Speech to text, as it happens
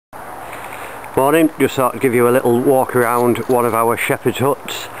Morning, just thought I'd give you a little walk around one of our shepherd's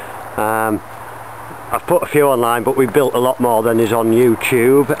huts. I've put a few online, but we built a lot more than is on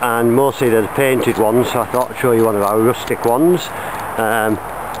YouTube, and mostly they're the painted ones, so I thought I'd show you one of our rustic ones.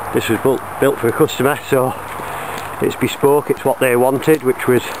 This was built for a customer, so it's bespoke, it's what they wanted, which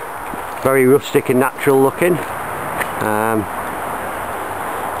was very rustic and natural looking.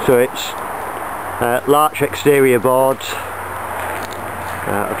 So it's larch exterior boards.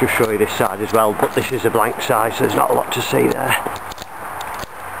 I'll just show you this side as well, but this is a blank side, so there's not a lot to see there.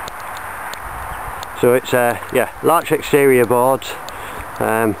 So it's yeah, larch exterior boards.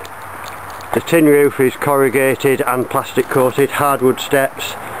 The tin roof is corrugated and plastic coated, hardwood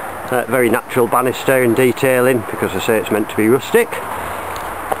steps, very natural banister and detailing, because I say it's meant to be rustic.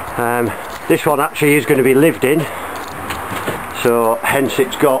 This one actually is going to be lived in, so hence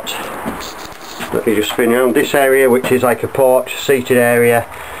it's got, let me just spin around this area, which is like a porch, seated area,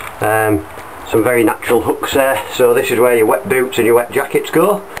 some very natural hooks there, so this is where your wet boots and your wet jackets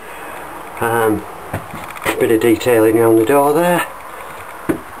go. Bit of detailing around the door there.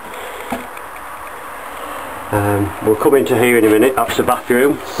 We'll come into here in a minute, that's the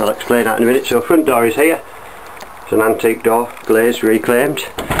bathroom, I'll explain that in a minute. So front door is here, it's an antique door, glazed, reclaimed.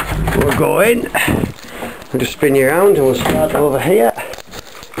 We'll go in, I'll just spin you around and we'll start over here.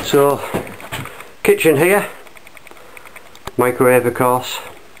 So, kitchen here, microwave of course,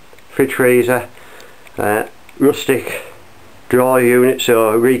 fridge freezer, rustic drawer unit,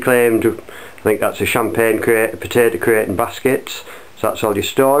 so reclaimed, I think that's a champagne crate, a potato crate and baskets, so that's all your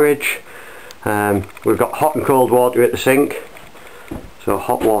storage. We've got hot and cold water at the sink, so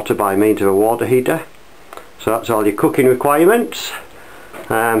hot water by means of a water heater, so that's all your cooking requirements.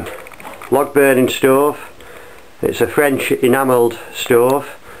 Log burning stove, it's a French enamelled stove,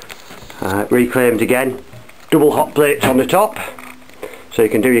 reclaimed again, double hot plates on the top, so you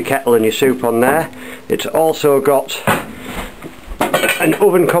can do your kettle and your soup on there. It's also got an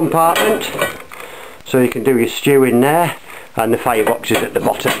oven compartment, so you can do your stew in there, and the firebox is at the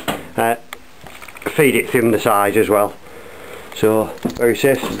bottom. Feed it from the sides as well, so very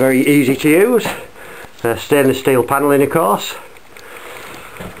safe, very easy to use. Stainless steel panelling of course.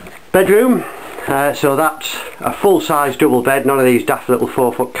 Bedroom, so that's a full size double bed, none of these daft little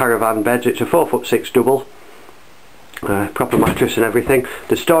 4-foot caravan beds, it's a 4'6" double. Proper mattress and everything.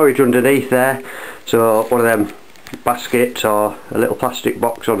 The storage underneath there, so one of them baskets or a little plastic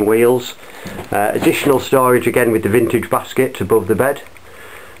box on wheels. Additional storage again with the vintage baskets above the bed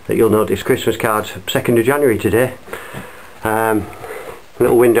that you'll notice Christmas cards 2nd of January today.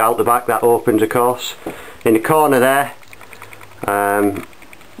 Little window out the back that opens of course. In the corner there,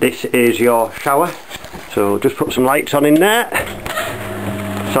 this is your shower, so just put some lights on in there.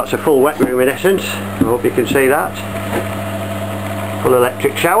 So that's a full wet room in essence, I hope you can see that. Full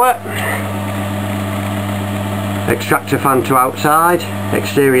electric shower. Extractor fan to outside,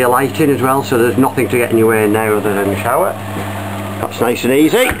 exterior lighting as well, so there's nothing to get in your way in there other than the shower. That's nice and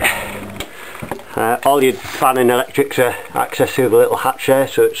easy. All your fan and electrics are accessed through the little hatch there,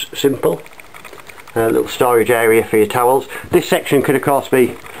 so it's simple. A little storage area for your towels. This section could of course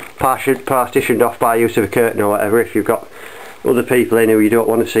be partitioned off by use of a curtain or whatever if you've got other people in who you don't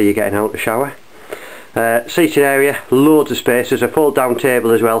want to see you getting out of the shower. Seating area, loads of space. There's a fold down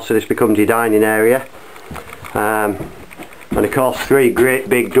table as well, so this becomes your dining area. And of course 3 great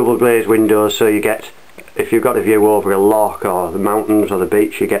big double glazed windows, so you get, if you've got a view over a loch or the mountains or the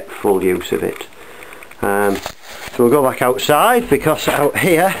beach, you get full use of it. So we'll go back outside, because out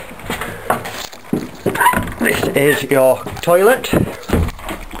here this is your toilet.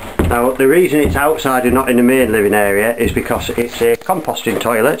 Now the reason it's outside and not in the main living area is because it's a composting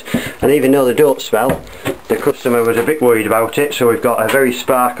toilet, and even though they don't smell, the customer was a bit worried about it, so we've got a very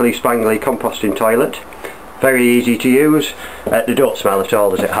sparkly spangly composting toilet. Very easy to use. They don't smell at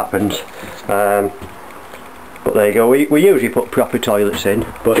all as it happens. But there you go, we usually put proper toilets in,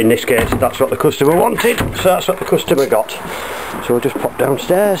 but in this case that's what the customer wanted, so that's what the customer got. So we'll just pop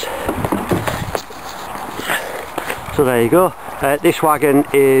downstairs. So there you go. This wagon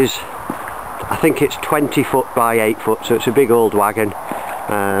is, I think it's 20 foot by 8 foot, so it's a big old wagon.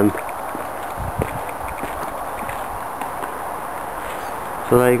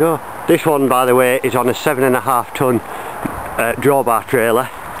 So there you go. This one, by the way, is on a 7.5 ton drawbar trailer,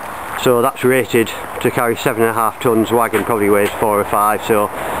 so that's rated to carry 7.5 tons. Wagon probably weighs 4 or 5, so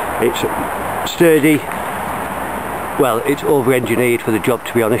it's sturdy. Well, it's over engineered for the job,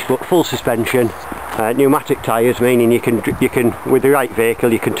 to be honest, but full suspension, pneumatic tyres, meaning you can with the right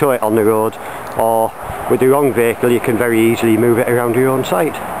vehicle you can tow it on the road, or with the wrong vehicle you can very easily move it around your own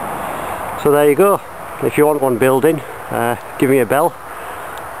site. So there you go. If you want one building, give me a bell.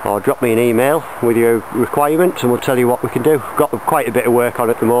 or drop me an email with your requirements and we'll tell you what we can do. We've got quite a bit of work on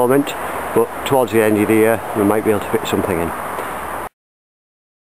at the moment, but towards the end of the year we might be able to fit something in.